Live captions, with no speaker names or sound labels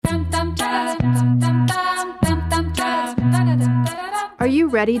Are you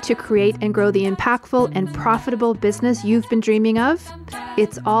ready to create and grow the impactful and profitable business you've been dreaming of?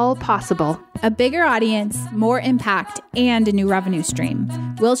 It's all possible. A bigger audience, more impact, and a new revenue stream.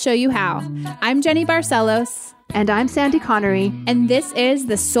 We'll show you how. I'm Jenny Barcelos. And I'm Sandy Connery. And this is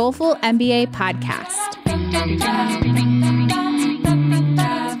the Soulful MBA Podcast.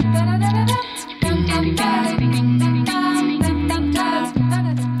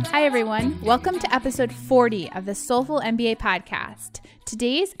 Hi, everyone. Welcome to episode 40 of the Soulful MBA Podcast.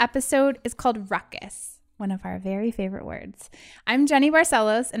 Today's episode is called Ruckus, one of our very favorite words. I'm Jenny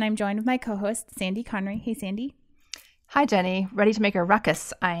Barcelos, and I'm joined with my co-host, Sandy Connery. Hey, Sandy. Hi, Jenny. Ready to make a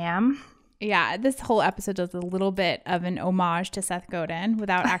ruckus, I am. Yeah, this whole episode is a little bit of an homage to Seth Godin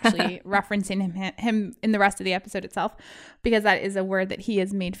without actually referencing him in the rest of the episode itself, because that is a word that he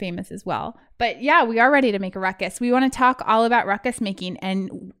has made famous as well. But yeah, we are ready to make a ruckus. We want to talk all about ruckus making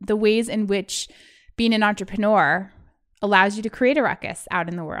and the ways in which being an entrepreneur allows you to create a ruckus out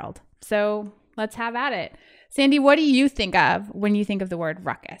in the world. So let's have at it. Sandy, what do you think of when you think of the word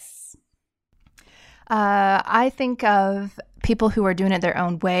ruckus? I think of people who are doing it their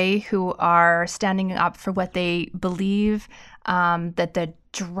own way, who are standing up for what they believe, that the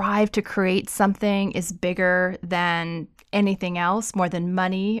drive to create something is bigger than anything else, more than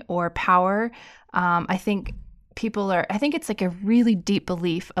money or power. I think it's like a really deep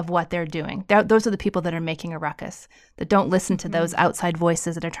belief of what they're doing. Those are the people that are making a ruckus, that don't listen to those outside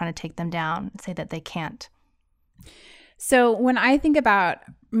voices that are trying to take them down and say that they can't. So when I think about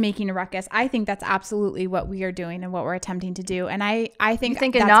making a ruckus, I think that's absolutely what we are doing and what we're attempting to do. And I think you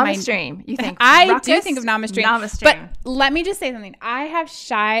think of NamaStream. You think I ruckus? do think of NamaStream. But let me just say something.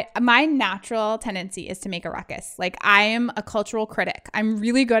 My natural tendency is to make a ruckus. Like, I am a cultural critic. I'm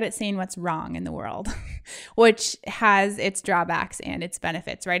really good at saying what's wrong in the world, which has its drawbacks and its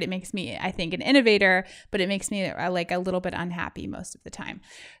benefits, right? It makes me, I think, an innovator, but it makes me like a little bit unhappy most of the time.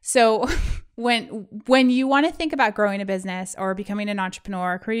 So when you want to think about growing a business or becoming an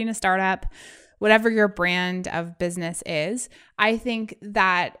entrepreneur, creating a startup, whatever your brand of business is, I think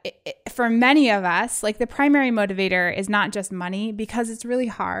that for many of us, like, the primary motivator is not just money, because it's really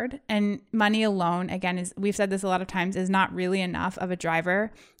hard. And money alone, again, we've said this a lot of times, is not really enough of a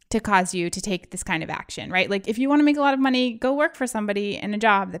driver to cause you to take this kind of action, right? Like, if you want to make a lot of money, go work for somebody in a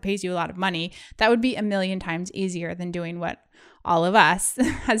job that pays you a lot of money. That would be a million times easier than doing what all of us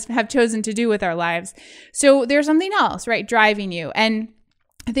have chosen to do with our lives. So there's something else, right, driving you. And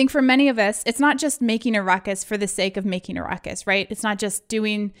I think for many of us, it's not just making a ruckus for the sake of making a ruckus, right? It's not just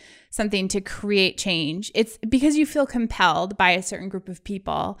doing something to create change. It's because you feel compelled by a certain group of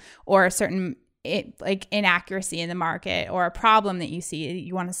people or a certain inaccuracy in the market or a problem that you see that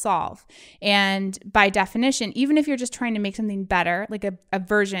you want to solve. And by definition, even if you're just trying to make something better, like a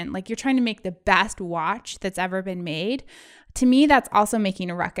version, like you're trying to make the best watch that's ever been made, to me, that's also making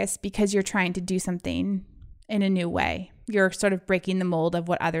a ruckus, because you're trying to do something in a new way. You're sort of breaking the mold of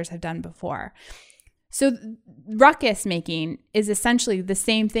what others have done before. So ruckus making is essentially the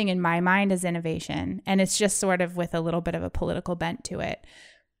same thing in my mind as innovation. And it's just sort of with a little bit of a political bent to it.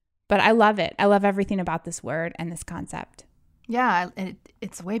 But I love it. I love everything about this word and this concept. Yeah,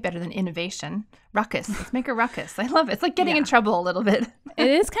 it's way better than innovation. Ruckus. Let's make a ruckus. I love it. It's like getting in trouble a little bit. It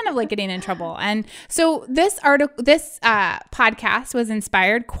is kind of like getting in trouble. And so this podcast was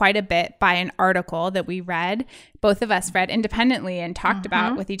inspired quite a bit by an article that we read, both of us read independently and talked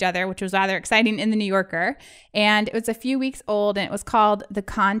about with each other, which was rather exciting, in the New Yorker. And it was a few weeks old, and it was called The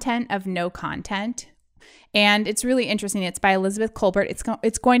Content of No Content. And it's really interesting. It's by Elizabeth Kolbert.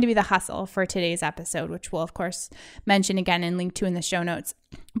 It's going to be the hustle for today's episode, which we'll, of course, mention again and link to in the show notes.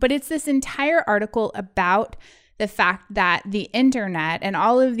 But it's this entire article about the fact that the internet and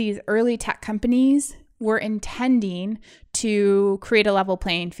all of these early tech companies were intending to create a level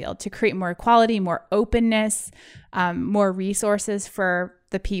playing field, to create more equality, more openness, more resources for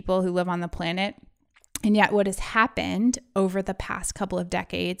the people who live on the planet. And yet what has happened over the past couple of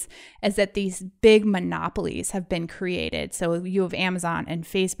decades is that these big monopolies have been created. So you have Amazon and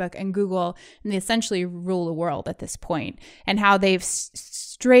Facebook and Google, and they essentially rule the world at this point, and how they've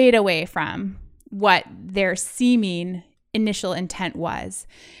strayed away from what their seeming initial intent was.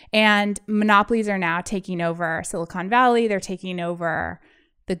 And monopolies are now taking over Silicon Valley. They're taking over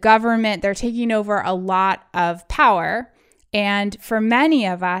the government. They're taking over a lot of power. And for many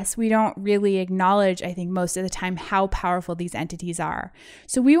of us, we don't really acknowledge, I think most of the time, how powerful these entities are.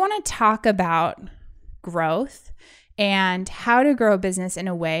 So we want to talk about growth and how to grow a business in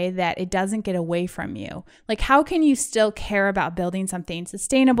a way that it doesn't get away from you. Like, how can you still care about building something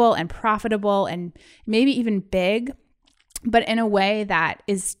sustainable and profitable and maybe even big, but in a way that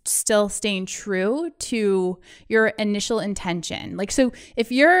is still staying true to your initial intention. Like, so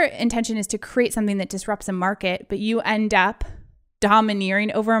if your intention is to create something that disrupts a market, but you end up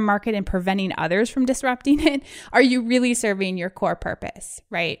domineering over a market and preventing others from disrupting it, are you really serving your core purpose,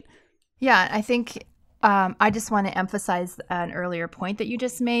 right? Yeah, I think I just want to emphasize an earlier point that you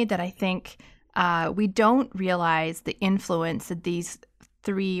just made, that I think we don't realize the influence that these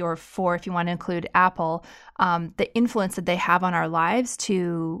 3 or 4, if you want to include Apple, the influence that they have on our lives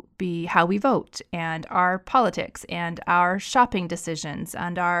to be how we vote and our politics and our shopping decisions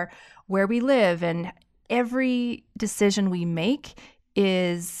and our where we live. And every decision we make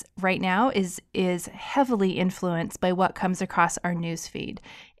is right now is heavily influenced by what comes across our newsfeed.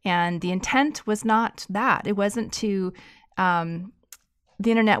 And the intent was not that. It wasn't to, the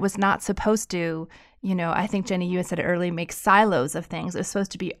internet was not supposed to, I think, Jenny, you had said it earlier, make silos of things. It was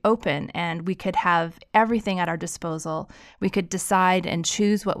supposed to be open, and we could have everything at our disposal. We could decide and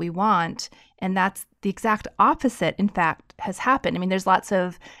choose what we want. And that's the exact opposite, in fact, has happened. I mean, there's lots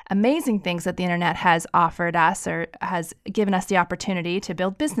of amazing things that the internet has offered us, or has given us the opportunity to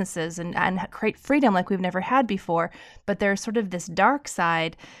build businesses and create freedom like we've never had before. But there's sort of this dark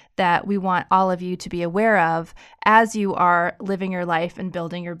side that we want all of you to be aware of as you are living your life and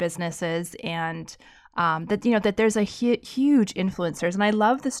building your businesses, and that there's a huge influencers. And I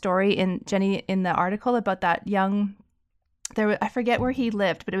love the story in the article about that young. I forget where he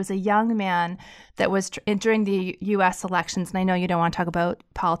lived, but it was a young man that was during the U.S. elections. And I know you don't want to talk about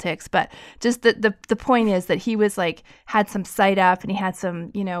politics, but just the point is that he was had some site up, and he had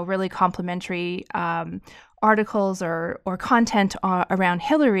some really complimentary articles or content around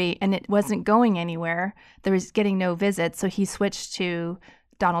Hillary, and it wasn't going anywhere. There was getting no visits, so he switched to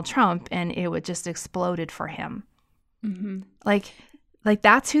Donald Trump, and it would just exploded for him. Mm-hmm. Like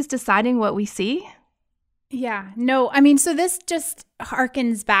that's who's deciding what we see. Yeah, no, I mean, so this just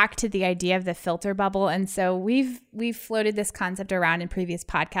harkens back to the idea of the filter bubble. And so we've floated this concept around in previous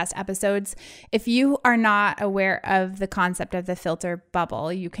podcast episodes. If you are not aware of the concept of the filter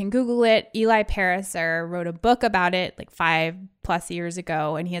bubble, you can Google it. Eli Pariser wrote a book about it 5+ years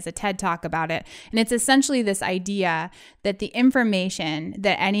ago, and he has a TED Talk about it. And it's essentially this idea that the information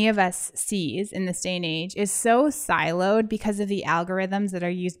that any of us sees in this day and age is so siloed because of the algorithms that are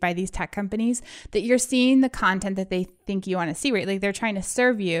used by these tech companies, that you're seeing the content that they think you want to see, right? Like, they're trying to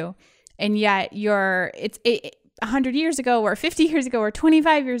serve you, and yet it's 100 years ago or 50 years ago or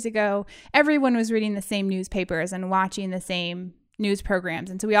 25 years ago, everyone was reading the same newspapers and watching the same news programs.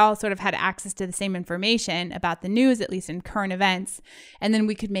 And so we all sort of had access to the same information about the news, at least in current events. And then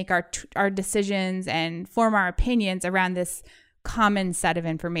we could make our decisions and form our opinions around this common set of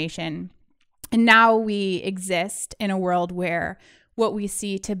information. And now we exist in a world where what we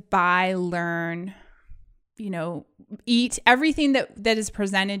see to buy, learn, eat, everything that is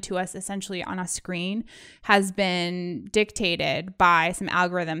presented to us essentially on a screen has been dictated by some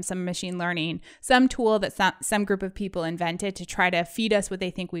algorithm, some machine learning, some tool that some group of people invented to try to feed us what they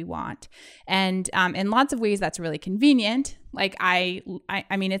think we want. And in lots of ways, that's really convenient. I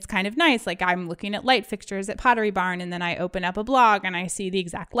mean, it's kind of nice. I'm looking at light fixtures at Pottery Barn, and then I open up a blog and I see the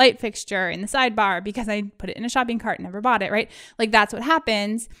exact light fixture in the sidebar because I put it in a shopping cart and never bought it, right? That's what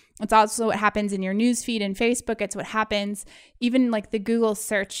happens. It's also what happens in your news feed in Facebook. It's what happens. Even the Google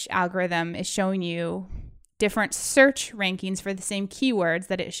search algorithm is showing you different search rankings for the same keywords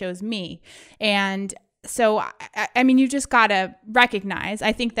that it shows me. And so, I mean, you just got to recognize,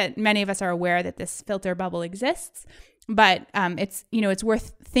 I think that many of us are aware that this filter bubble exists, but it's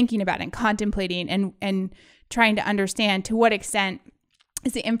worth thinking about and contemplating and trying to understand to what extent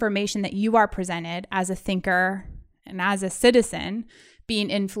is the information that you are presented as a thinker and as a citizen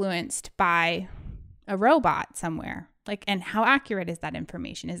being influenced by a robot somewhere. And how accurate is that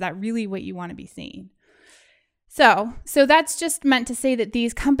information? Is that really what you want to be seeing? So that's just meant to say that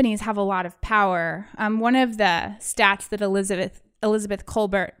these companies have a lot of power. One of the stats that Elizabeth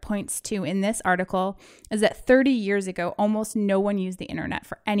Colbert points to in this article is that 30 years ago, almost no one used the internet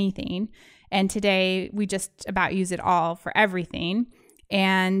for anything. And today we just about use it all for everything.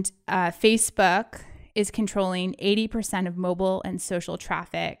 And Facebook is controlling 80% of mobile and social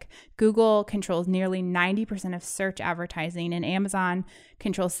traffic. Google controls nearly 90% of search advertising, and Amazon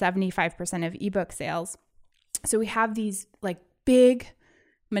controls 75% of ebook sales. So we have these big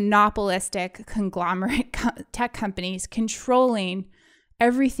monopolistic conglomerate tech companies controlling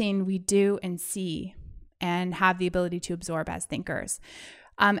everything we do and see and have the ability to absorb as thinkers.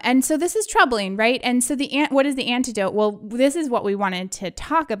 And so this is troubling, right? And so what is the antidote? Well, this is what we wanted to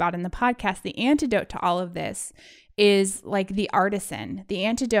talk about in the podcast. The antidote to all of this is like the artisan. The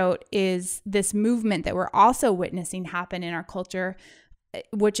antidote is this movement that we're also witnessing happen in our culture,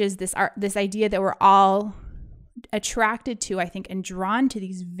 which is this idea that we're all attracted to, I think, and drawn to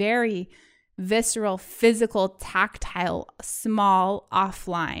these very visceral, physical, tactile, small,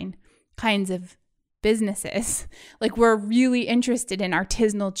 offline kinds of businesses. Like, we're really interested in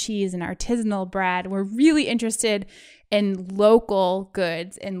artisanal cheese and artisanal bread. We're really interested in local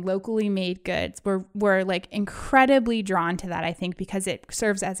goods and locally made goods. We're like incredibly drawn to that, I think, because it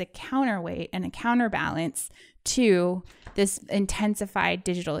serves as a counterweight and a counterbalance to this intensified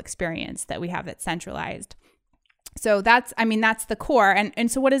digital experience that we have that's centralized. So that's the core.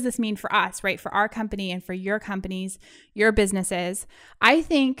 And so what does this mean for us, right? For our company and for your companies, your businesses? I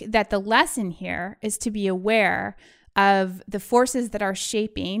think that the lesson here is to be aware of the forces that are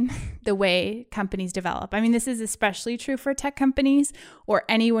shaping the way companies develop. I mean, this is especially true for tech companies or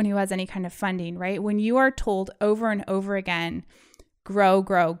anyone who has any kind of funding, right? When you are told over and over again, grow,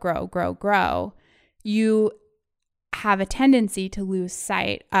 grow, grow, grow, grow, you have a tendency to lose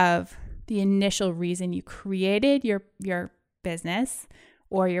sight of the initial reason you created your business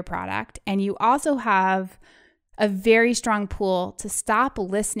or your product. And you also have a very strong pull to stop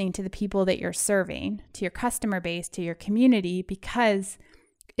listening to the people that you're serving, to your customer base, to your community, because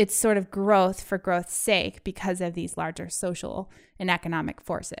it's sort of growth for growth's sake because of these larger social and economic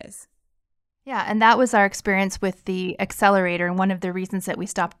forces. Yeah, and that was our experience with the accelerator, and one of the reasons that we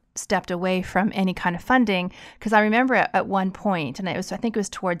stepped away from any kind of funding, because I remember at one point, and I think it was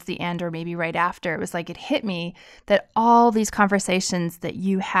towards the end or maybe right after, it was like it hit me that all these conversations that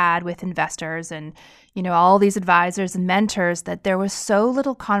you had with investors and, you know, all these advisors and mentors, that there was so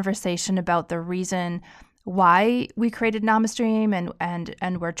little conversation about the reason why we created NamaStream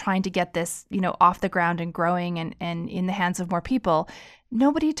and we're trying to get this, you know, off the ground and growing and in the hands of more people.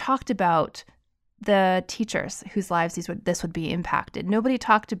 Nobody talked about the teachers whose lives this would be impacted. Nobody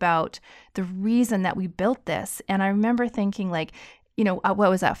talked about the reason that we built this. And I remember thinking, like, you know, what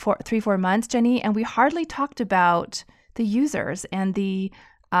was that, 3-4 months, Jenny? And we hardly talked about the users and the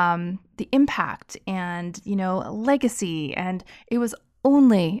impact and, you know, legacy. And it was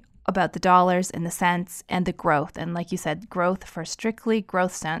only about the dollars and the cents and the growth. And like you said, growth for strictly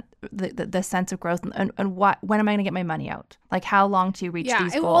growth sense, the sense of growth and when am I going to get my money out? Like, how long to reach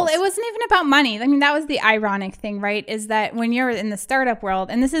these goals? Well, it wasn't even about money. I mean, that was the ironic thing, right? Is that when you're in the startup world,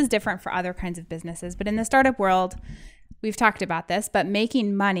 and this is different for other kinds of businesses, but in the startup world, we've talked about this, but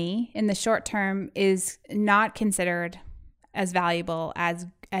making money in the short term is not considered as valuable as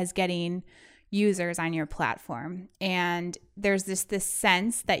getting users on your platform. And there's this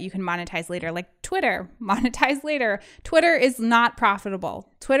sense that you can monetize later, like Twitter, monetize later. Twitter is not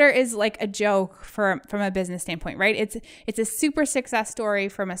profitable. Twitter is like a joke from a business standpoint, right? It's a super success story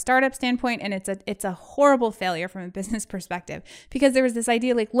from a startup standpoint, and it's a horrible failure from a business perspective, because there was this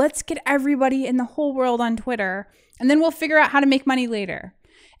idea like, let's get everybody in the whole world on Twitter, and then we'll figure out how to make money later.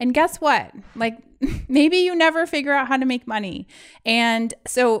 And guess what? Like, maybe you never figure out how to make money. And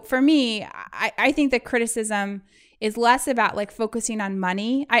so for me, I think that criticism is less about like focusing on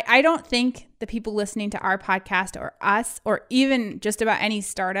money. I don't think the people listening to our podcast or us or even just about any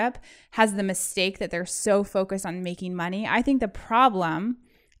startup has the mistake that they're so focused on making money. I think the problem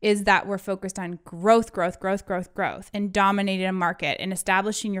is that we're focused on growth, and dominating a market and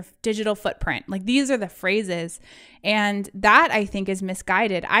establishing your digital footprint. Like, these are the phrases. And that, I think, is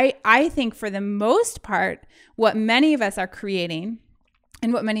misguided. I think for the most part, what many of us are creating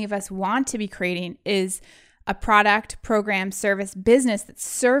and what many of us want to be creating is a product, program, service, business that's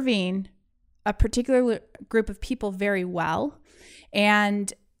serving a particular group of people very well.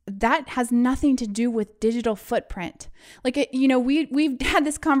 And that has nothing to do with digital footprint. Like, you know, we've had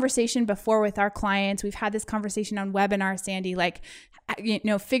this conversation before with our clients. We've had this conversation on webinars, Sandy, like, you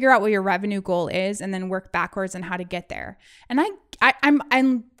know, figure out what your revenue goal is and then work backwards on how to get there. And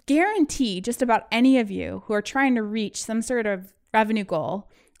I'm guarantee just about any of you who are trying to reach some sort of revenue goal,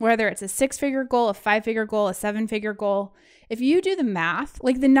 whether it's a 6-figure goal, a 5-figure goal, a 7-figure goal, if you do the math,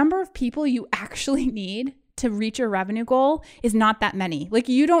 like, the number of people you actually need to reach your revenue goal is not that many. Like,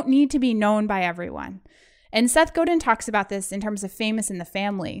 you don't need to be known by everyone. And Seth Godin talks about this in terms of famous in the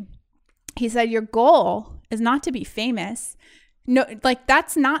family. He said, your goal is not to be famous. No, like,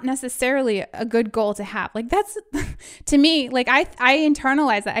 that's not necessarily a good goal to have. Like, that's, to me, like, I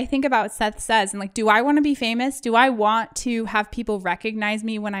internalize that. I think about what Seth says and like, do I want to be famous? Do I want to have people recognize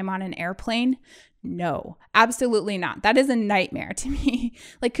me when I'm on an airplane? No, absolutely not. That is a nightmare to me.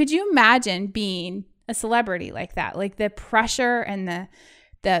 Like, could you imagine being a celebrity like that? Like, the pressure and the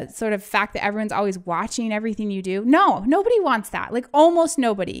the sort of fact that everyone's always watching everything you do. No, nobody wants that. Like almost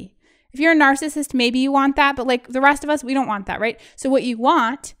nobody. If you're a narcissist, maybe you want that, but like the rest of us, we don't want that, right? So what you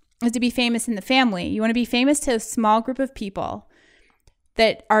want is to be famous in the family. You want to be famous to a small group of people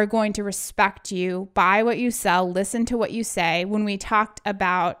that are going to respect you, buy what you sell, listen to what you say. When we talked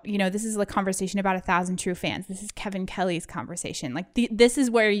about, this is a conversation about 1,000 true fans. This is Kevin Kelly's conversation. Like this is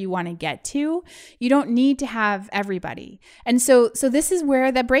where you want to get to. You don't need to have everybody. And so this is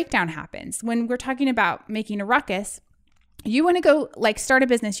where the breakdown happens. When we're talking about making a ruckus, you want to go like start a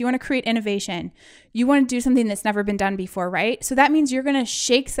business. You want to create innovation. You want to do something that's never been done before, right? So that means you're going to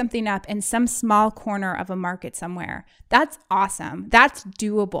shake something up in some small corner of a market somewhere. That's awesome. That's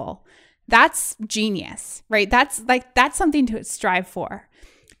doable. That's genius, right? That's something to strive for.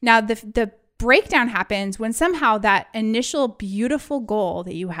 Now, the breakdown happens when somehow that initial beautiful goal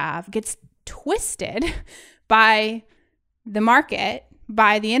that you have gets twisted by the market,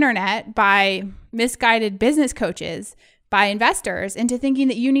 by the internet, by misguided business coaches, by investors into thinking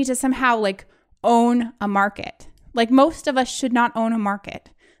that you need to somehow like own a market. Like most of us should not own a market.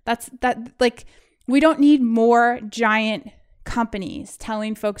 We don't need more giant companies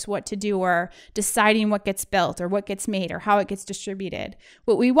telling folks what to do or deciding what gets built or what gets made or how it gets distributed.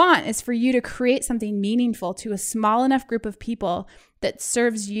 What we want is for you to create something meaningful to a small enough group of people that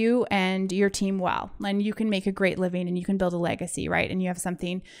serves you and your team well. And you can make a great living and you can build a legacy, right? And you have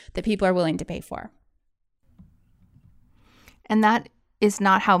something that people are willing to pay for. And that is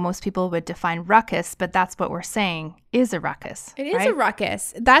not how most people would define ruckus, but that's what we're saying is a ruckus. It is a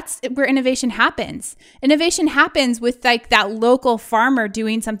ruckus. That's where innovation happens. Innovation happens with like that local farmer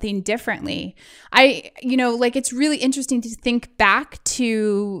doing something differently. It's really interesting to think back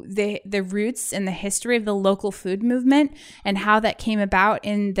to the roots and the history of the local food movement and how that came about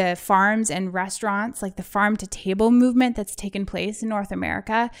in the farms and restaurants, like the farm to table movement that's taken place in North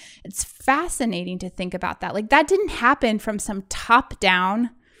America. It's fascinating to think about that. Like that didn't happen from some top-down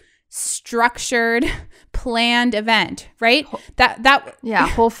structured, planned event, right?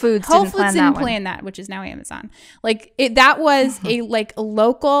 Whole Foods didn't plan that, which is now Amazon. That was a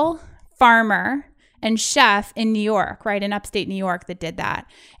local farmer and chef in New York, right, in upstate New York that did that.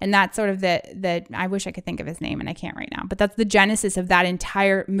 And that's sort of the I wish I could think of his name and I can't right now, but that's the genesis of that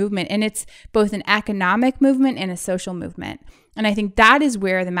entire movement. And it's both an economic movement and a social movement. And I think that is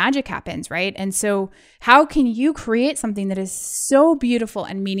where the magic happens, right? And so how can you create something that is so beautiful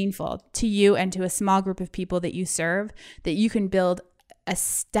and meaningful to you and to a small group of people that you serve, that you can build a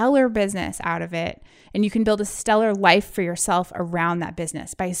stellar business out of it, and you can build a stellar life for yourself around that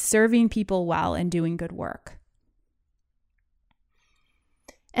business by serving people well and doing good work.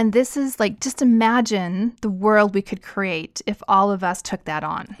 And this is like, just imagine the world we could create if all of us took that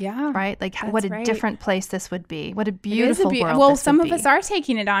on. Yeah. Right? Like what a different place this would be. What a beautiful world well, some of us are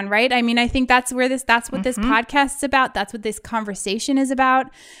taking it on, right? I mean, I think that's what this podcast is about. That's what this conversation is about.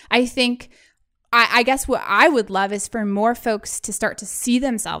 I think, I guess what I would love is for more folks to start to see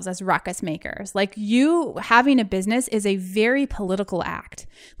themselves as ruckus makers. Like you having a business is a very political act.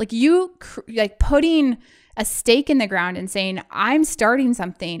 Like you putting a stake in the ground and saying, I'm starting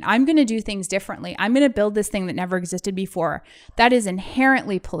something. I'm going to do things differently. I'm going to build this thing that never existed before. That is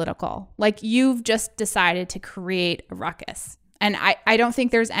inherently political. Like you've just decided to create a ruckus. And I don't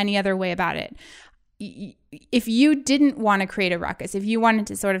think there's any other way about it. If you didn't want to create a ruckus, if you wanted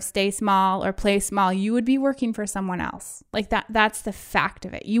to sort of stay small or play small, you would be working for someone else. Like that's the fact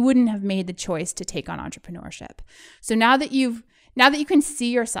of it. You wouldn't have made the choice to take on entrepreneurship. So now that you can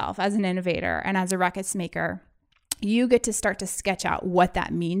see yourself as an innovator and as a ruckus maker, you get to start to sketch out what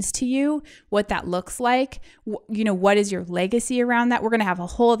that means to you, what that looks like, what is your legacy around that. We're going to have a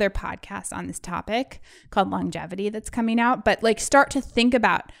whole other podcast on this topic called Longevity that's coming out, but start to think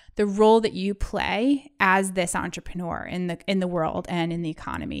about the role that you play as this entrepreneur in the world and in the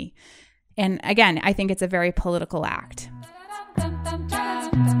economy. And again, I think it's a very political act.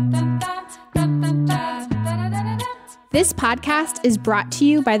 This podcast is brought to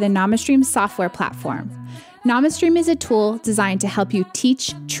you by the NamaStream software platform. NamaStream is a tool designed to help you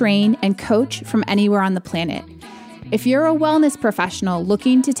teach, train, and coach from anywhere on the planet. If you're a wellness professional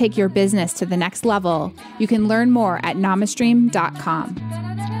looking to take your business to the next level, you can learn more at namastream.com.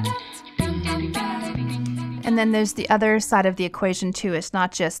 And then there's the other side of the equation too. It's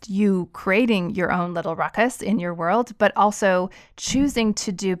not just you creating your own little ruckus in your world, but also choosing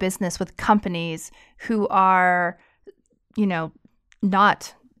to do business with companies who are,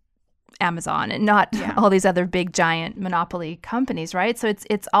 not Amazon and not all these other big giant monopoly companies, right? So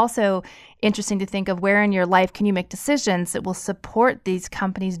it's also interesting to think of where in your life can you make decisions that will support these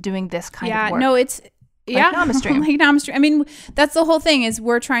companies doing this kind of work. No, like NamaStream. Like NamaStream. I mean, that's the whole thing is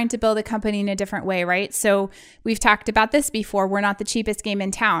we're trying to build a company in a different way, right? So we've talked about this before. We're not the cheapest game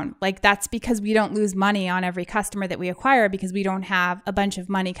in town. Like that's because we don't lose money on every customer that we acquire because we don't have a bunch of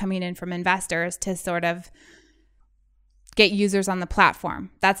money coming in from investors to sort of get users on the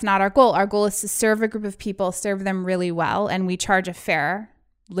platform. That's not our goal. Our goal is to serve a group of people, serve them really well, and we charge a fair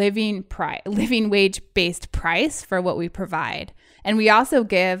living wage-based price for what we provide. And we also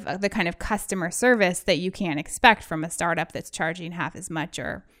give the kind of customer service that you can't expect from a startup that's charging half as much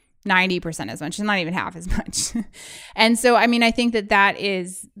or 90% as much, and not even half as much. And so, I mean, I think that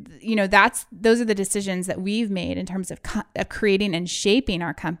is, those are the decisions that we've made in terms of creating and shaping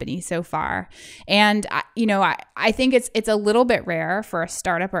our company so far. And, I think it's a little bit rare for a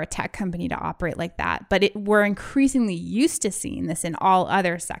startup or a tech company to operate like that, but we're increasingly used to seeing this in all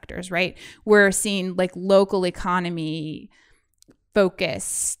other sectors, right? We're seeing like local economy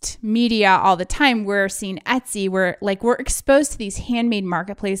focused media all the time. We're seeing Etsy. We're exposed to these handmade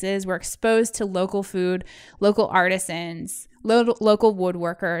marketplaces. We're exposed to local food, local artisans, local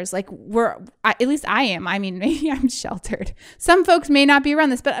woodworkers. At least I am. I mean, maybe I'm sheltered. Some folks may not be around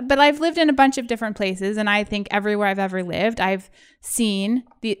this, but I've lived in a bunch of different places, and I think everywhere I've ever lived, I've seen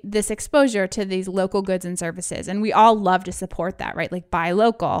this exposure to these local goods and services, and we all love to support that, right? Like buy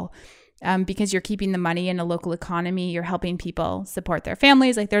local. Because you're keeping the money in a local economy, you're helping people support their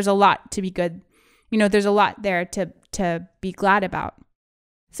families. Like there's a lot to be good. There's a lot there to be glad about.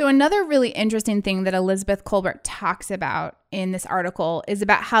 So another really interesting thing that Elizabeth Kolbert talks about in this article is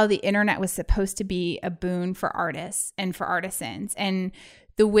about how the internet was supposed to be a boon for artists and for artisans. And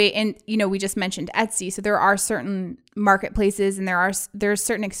the way, and we just mentioned Etsy. So there are certain marketplaces and there's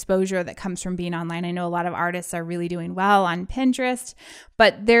certain exposure that comes from being online. I know a lot of artists are really doing well on Pinterest,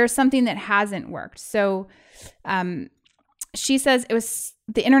 but there's something that hasn't worked. So she says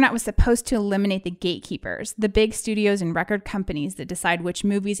the internet was supposed to eliminate the gatekeepers, the big studios and record companies that decide which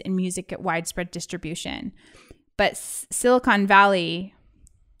movies and music get widespread distribution. But Silicon Valley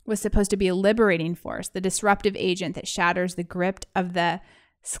was supposed to be a liberating force, the disruptive agent that shatters the grip of the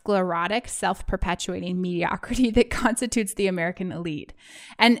sclerotic, self-perpetuating mediocrity that constitutes the American elite.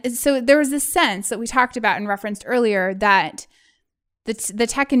 And so there was this sense that we talked about and referenced earlier that the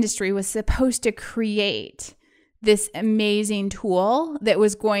tech industry was supposed to create this amazing tool that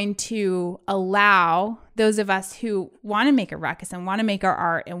was going to allow those of us who want to make a ruckus and want to make our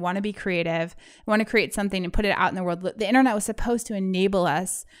art and want to be creative, want to create something and put it out in the world. The internet was supposed to enable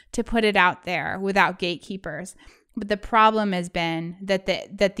us to put it out there without gatekeepers. But the problem has been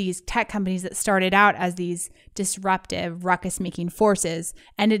that these tech companies that started out as these disruptive, ruckus-making forces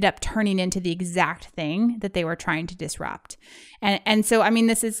ended up turning into the exact thing that they were trying to disrupt. And so, I mean,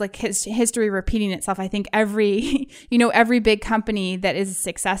 this is like history repeating itself. I think every big company that is a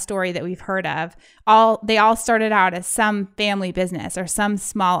success story that we've heard of, they all started out as some family business or some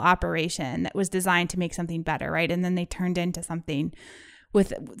small operation that was designed to make something better, right? And then they turned into something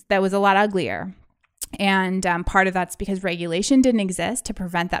that was a lot uglier. And part of that's because regulation didn't exist to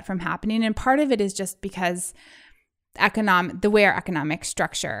prevent that from happening. And part of it is just because the way our economic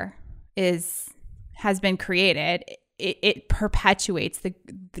structure has been created, it perpetuates the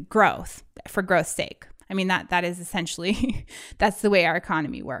growth for growth's sake. I mean, that is essentially, that's the way our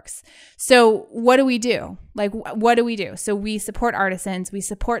economy works. So what do we do? What do we do? So we support artisans, we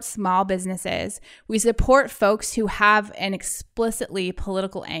support small businesses, we support folks who have an explicitly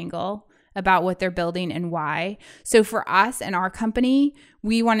political angle about what they're building and why. So for us and our company,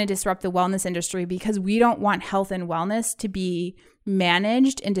 we want to disrupt the wellness industry because we don't want health and wellness to be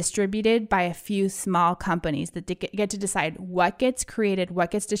managed and distributed by a few small companies that get to decide what gets created,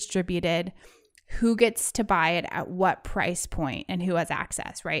 what gets distributed, who gets to buy it at what price point, and who has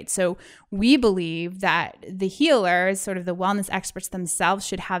access, right? So we believe that the healers, sort of the wellness experts themselves,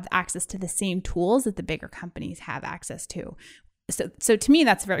 should have access to the same tools that the bigger companies have access to. So to me,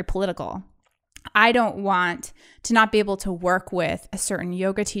 that's very political. I don't want to not be able to work with a certain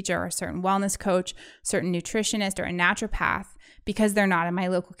yoga teacher or a certain wellness coach, certain nutritionist or a naturopath because they're not in my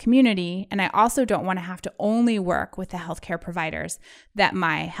local community. And I also don't want to have to only work with the healthcare providers that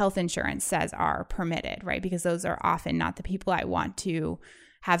my health insurance says are permitted, right? Because those are often not the people I want to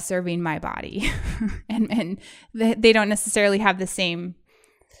have serving my body. and they don't necessarily have the same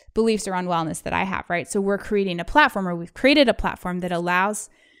beliefs around wellness that I have, right? So we've created a platform that allows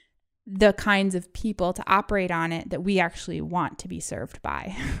the kinds of people to operate on it that we actually want to be served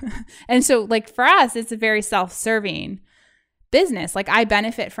by. And so for us, it's a very self-serving business. I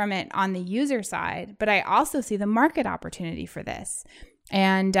benefit from it on the user side, but I also see the market opportunity for this.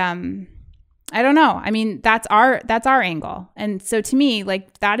 And I don't know. I mean, that's our angle. And so to me,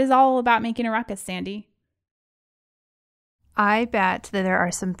 that is all about making a ruckus, Sandy. I bet that there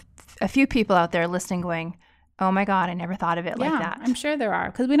are a few people out there listening going, oh my God, I never thought of it like that. I'm sure there are,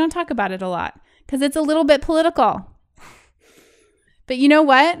 because we don't talk about it a lot because it's a little bit political. But you know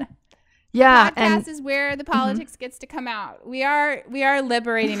what? Yeah. Podcast is where the politics gets to come out. We are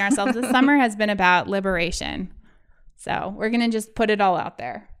liberating ourselves. The summer has been about liberation. So we're going to just put it all out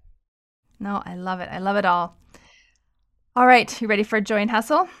there. No, I love it. I love it all. All right. You ready for Joy and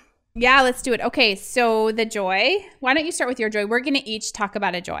Hustle? Yeah, let's do it. Okay, so the joy. Why don't you start with your joy? We're going to each talk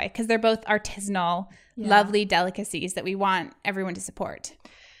about a joy because they're both artisanal, lovely delicacies that we want everyone to support.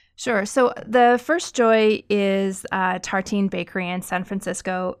 Sure. So the first joy is Tartine Bakery in San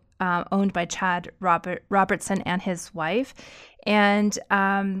Francisco, owned by Chad Robertson and his wife. And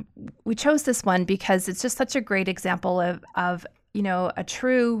we chose this one because it's just such a great example of a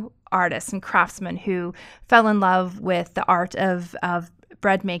true artist and craftsman who fell in love with the art of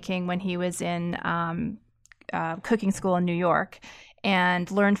bread making when he was in cooking school in New York, and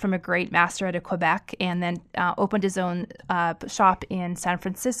learned from a great master out of Quebec, and then opened his own shop in San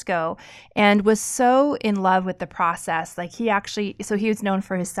Francisco, and was so in love with the process. Like he was known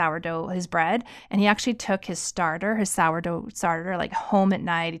for his sourdough, his bread, and he actually took his sourdough starter, like home at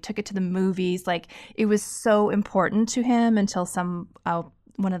night. He took it to the movies. Like it was so important to him until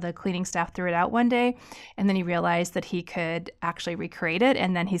one of the cleaning staff threw it out one day, and then he realized that he could actually recreate it,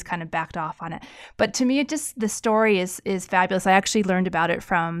 and then he's kind of backed off on it. But to me, the story is fabulous. I actually learned about it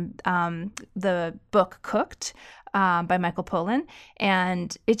from the book Cooked by Michael Pollan,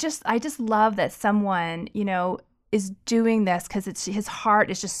 and I just love that someone is doing this because his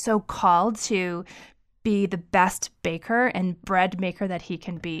heart is just so called to be the best baker and bread maker that he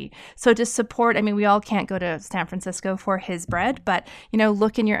can be. So to support, we all can't go to San Francisco for his bread, but,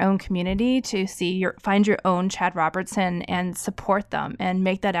 look in your own community to find your own Chad Robertson and support them and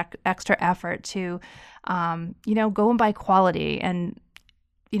make that extra effort to, go and buy quality and,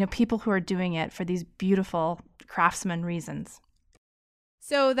 people who are doing it for these beautiful craftsman reasons.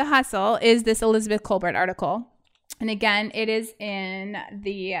 So the hustle is this Elizabeth Kolbert article. And again, it is in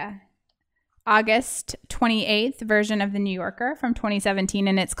the August 28th version of The New Yorker from 2017,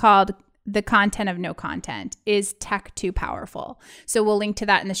 and it's called The Content of No Content. Is Tech Too Powerful? So we'll link to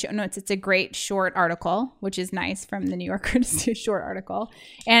that in the show notes. It's a great short article, which is nice from The New Yorker to see a short article.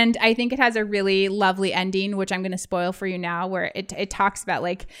 And I think it has a really lovely ending, which I'm going to spoil for you now, where it talks about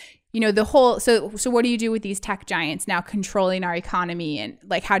the whole, so what do you do with these tech giants now controlling our economy, and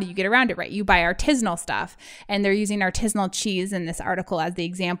how do you get around it, right? You buy artisanal stuff, and they're using artisanal cheese in this article as the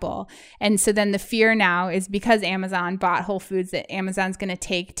example. And so then the fear now is because Amazon bought Whole Foods, that Amazon's going to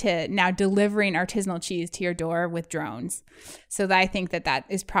take to now delivering artisanal cheese to your door with drones. So I think that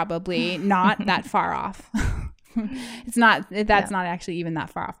is probably not that far off. That's not actually even that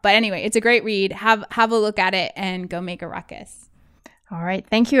far off. But anyway, it's a great read. Have a look at it and go make a ruckus. All right.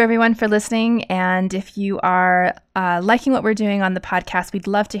 Thank you, everyone, for listening. And if you are liking what we're doing on the podcast, we'd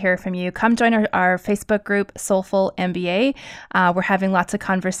love to hear from you. Come join our Facebook group, Soulful MBA. We're having lots of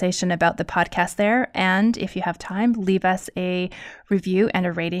conversation about the podcast there. And if you have time, leave us a review and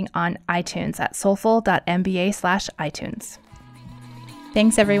a rating on iTunes at soulful.mba/iTunes.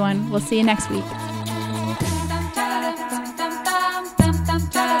 Thanks, everyone. We'll see you next week.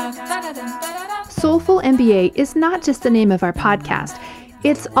 Soulful MBA is not just the name of our podcast,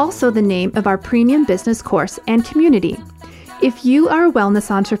 it's also the name of our premium business course and community. If you are a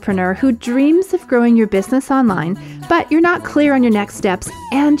wellness entrepreneur who dreams of growing your business online, but you're not clear on your next steps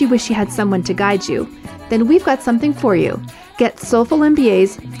and you wish you had someone to guide you, then we've got something for you. Get Soulful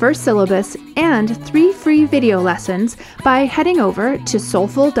MBA's first syllabus and 3 free video lessons by heading over to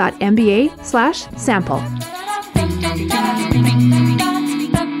soulful.mba/sample.